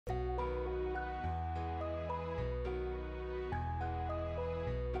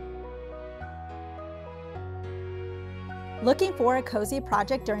Looking for a cozy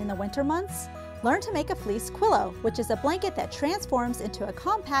project during the winter months? Learn to make a Fleece Quillow, which is a blanket that transforms into a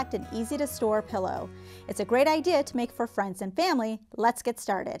compact and easy-to-store pillow. It's a great idea to make for friends and family. Let's get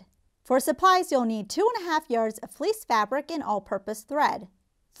started. For supplies, you'll need 2.5 yards of fleece fabric and all-purpose thread.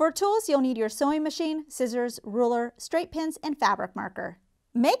 For tools, you'll need your sewing machine, scissors, ruler, straight pins, and fabric marker.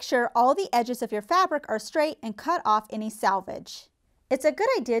 Make sure all the edges of your fabric are straight and cut off any salvage. It's a good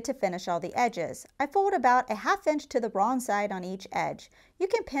idea to finish all the edges. I fold about a 1/2 inch to the wrong side on each edge. You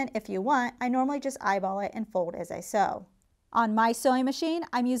can pin if you want. I normally just eyeball it and fold as I sew. On my sewing machine,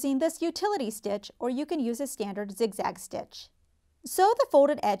 I'm using this utility stitch, or you can use a standard zigzag stitch. Sew the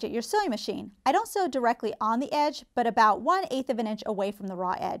folded edge at your sewing machine. I don't sew directly on the edge, but about 1/8 of an inch away from the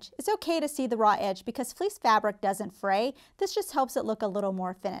raw edge. It's okay to see the raw edge because fleece fabric doesn't fray. This just helps it look a little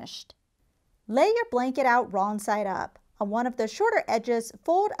more finished. Lay your blanket out wrong side up. On one of the shorter edges,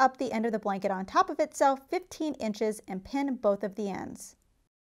 fold up the end of the blanket on top of itself 15 inches and pin both of the ends.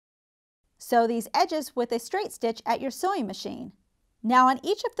 Sew these edges with a straight stitch at your sewing machine. Now on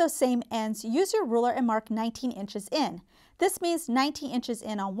each of those same ends, use your ruler and mark 19 inches in. This means 19 inches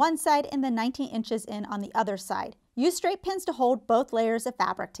in on one side and then 19 inches in on the other side. Use straight pins to hold both layers of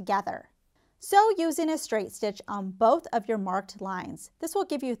fabric together. Sew using a straight stitch on both of your marked lines. This will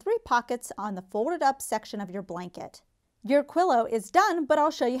give you 3 pockets on the folded up section of your blanket. Your Quillow is done, but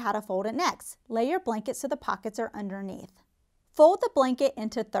I'll show you how to fold it next. Lay your blanket so the pockets are underneath. Fold the blanket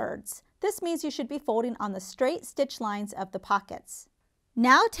into thirds. This means you should be folding on the straight stitch lines of the pockets.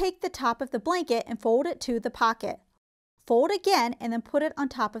 Now take the top of the blanket and fold it to the pocket. Fold again and then put it on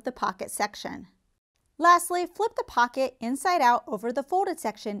top of the pocket section. Lastly, flip the pocket inside out over the folded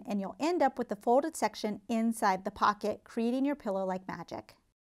section and you'll end up with the folded section inside the pocket, creating your pillow like magic.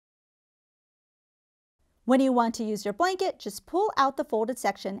 When you want to use your blanket, just pull out the folded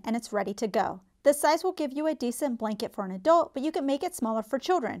section and it's ready to go. This size will give you a decent blanket for an adult, but you can make it smaller for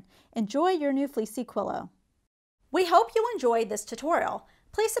children. Enjoy your new fleecy Quillow. We hope you enjoyed this tutorial.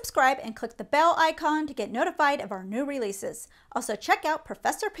 Please subscribe and click the bell icon to get notified of our new releases. Also check out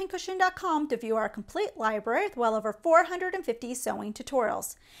ProfessorPincushion.com to view our complete library with well over 450 sewing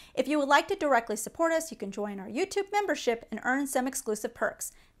tutorials. If you would like to directly support us, you can join our YouTube membership and earn some exclusive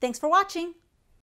perks. Thanks for watching.